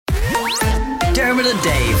Dermot and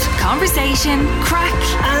Dave. Conversation, crack,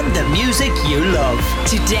 And the music you love.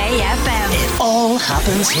 Today FM. It all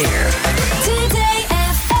happens here. Today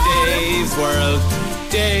FM. Dave's World,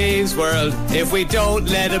 Dave's World. If we don't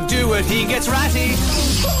let him do it, he gets ratty.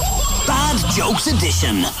 Bad Jokes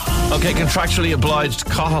Edition. Okay, contractually obliged,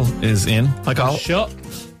 Cathal is in. Hi, Cathal. Shut.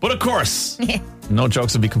 But of course, no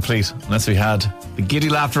jokes would be complete unless we had the giddy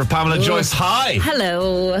laughter of Pamela Joyce. Hi.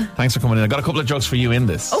 Hello. Thanks for coming in. I got a couple of jokes for you in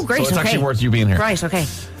this. Oh, great. So it's okay. actually worth you being here. Right, okay.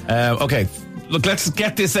 Okay. Look, let's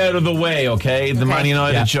get this out of the way, okay? The Man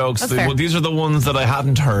United jokes. That's fair. These are the ones that I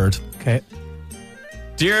hadn't heard. Okay.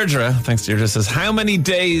 Deirdre says, how many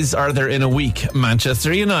days are there in a week,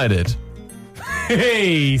 Manchester United?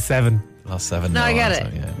 Hey, 7. Oh, 7. No, I get so,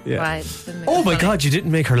 it. yeah. Right. Oh my God, you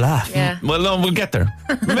didn't make her laugh. Yeah. Well, no, we'll get there.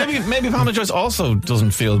 Maybe Pamela Joyce also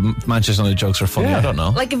doesn't feel Manchester United jokes are funny. Yeah. I don't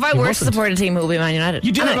know. Like if I were to support a team, it would be Man United.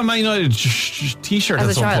 You did have a Anyway. Man United t-shirt As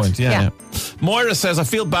at a some child, point. yeah. Moira says, I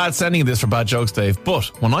feel bad sending this for bad jokes, Dave, but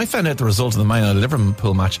when I found out the result of the Man United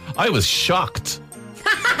Liverpool match, I was shocked.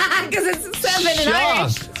 Because it's 7 in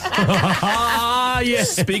Irish. Ah,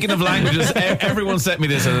 yes. Speaking of languages, everyone sent me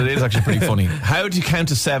this and it is actually pretty funny. How do you count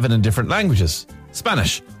to 7 in different languages?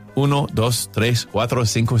 Spanish, 1, 2, 3, 4, 5,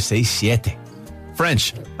 6, 7.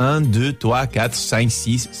 French, 1, 2, 3, 4, 5,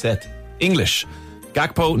 6, 7. English,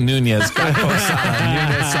 Gakpo, Nunez, Gakpo, Salah,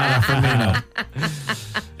 Nunez, Salah, Firmino.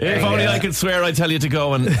 If only I could swear I'd tell you to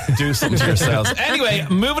go and do something to yourselves. Anyway,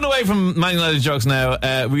 moving away from Man United jokes now,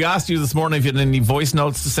 we asked you this morning if you had any voice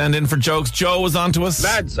notes to send in for jokes. Joe was on to us.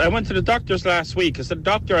 Lads, I went to the doctor's last week. I said,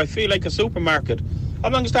 Doctor, I feel like a supermarket. How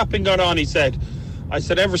long has that been going on? He said. I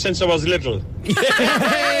said, ever since I was little. And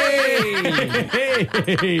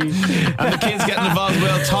the kids getting involved.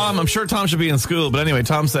 Well, Tom, I'm sure Tom should be in school, but anyway,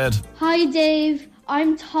 Tom said, Hi Dave,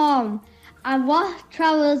 I'm Tom. And what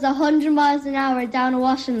travels 100 miles an hour down a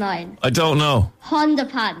washing line? I don't know. Honda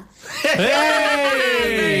pants.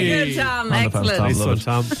 Very good, Tom. Excellent. Tom. Nice Love one, it.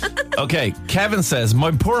 Tom. Okay, Kevin says, my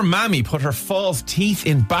poor mammy put her false teeth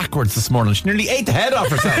in backwards this morning. She nearly ate the head off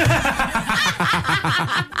herself.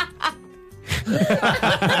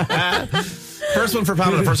 First one for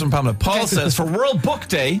Pamela. Paul says, for World Book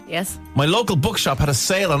Day, Yes. my local bookshop had a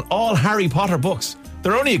sale on all Harry Potter books.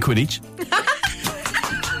 They're only £1 each.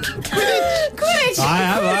 Quidditch.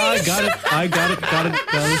 I got it.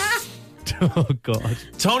 Oh, God.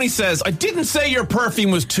 Tony says, I didn't say your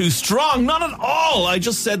perfume was too strong. Not at all. I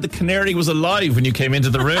just said the canary was alive when you came into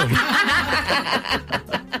the room.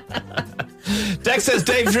 Dex says,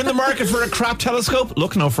 Dave, if you're in the market for a crap telescope,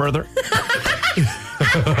 look no further.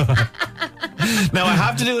 Now, I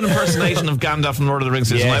have to do an impersonation of Gandalf from Lord of the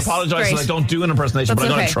Rings. Yes. And I apologise Great. that I don't do an impersonation, That's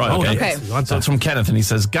but I'm going okay. to try. Oh, Okay. okay. So it's from Kenneth, and he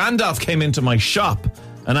says, Gandalf came into my shop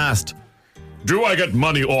and asked, do I get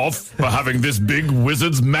money off for having this big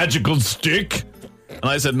wizard's magical stick? And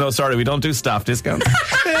I said, no, sorry, we don't do staff discounts.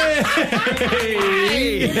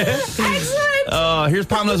 Here's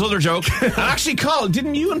Pamela's other joke. And actually, Carl,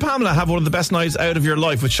 didn't you and Pamela have one of the best nights out of your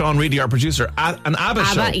life with Sean Reedy, our producer, at an ABBA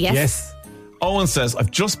show? ABBA, yes. Yes. Owen says,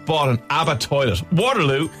 I've just bought an ABBA toilet.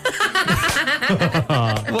 Waterloo.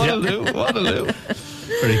 Waterloo.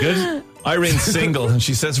 Pretty good. Irene's single, and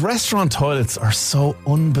she says, restaurant toilets are so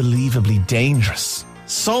unbelievably dangerous.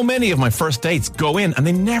 So many of my first dates go in and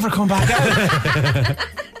they never come back out.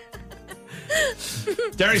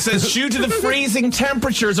 Derek says, due to the freezing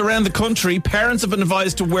temperatures around the country, parents have been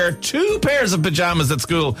advised to wear 2 pairs of pajamas at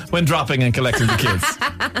school when dropping and collecting the kids.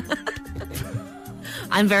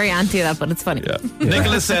 I'm very anti that, but it's funny. Yeah.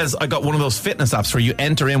 Nicholas says, I got one of those fitness apps where you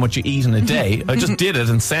enter in what you eat in a day. I just did it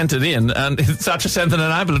and sent it in, and it's after sending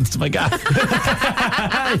an ambulance to my gaff.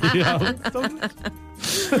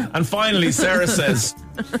 And finally, Sarah says,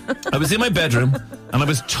 I was in my bedroom and I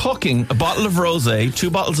was tucking a bottle of rosé, 2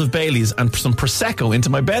 bottles of Baileys and some Prosecco into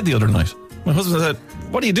my bed the other night. My husband said,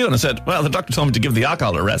 what are you doing? I said, well, the doctor told me to give the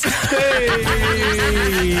alcohol a rest.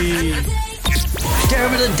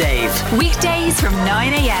 Dermot and Dave. Weekdays from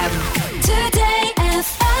 9 a.m. Today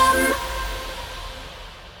FM.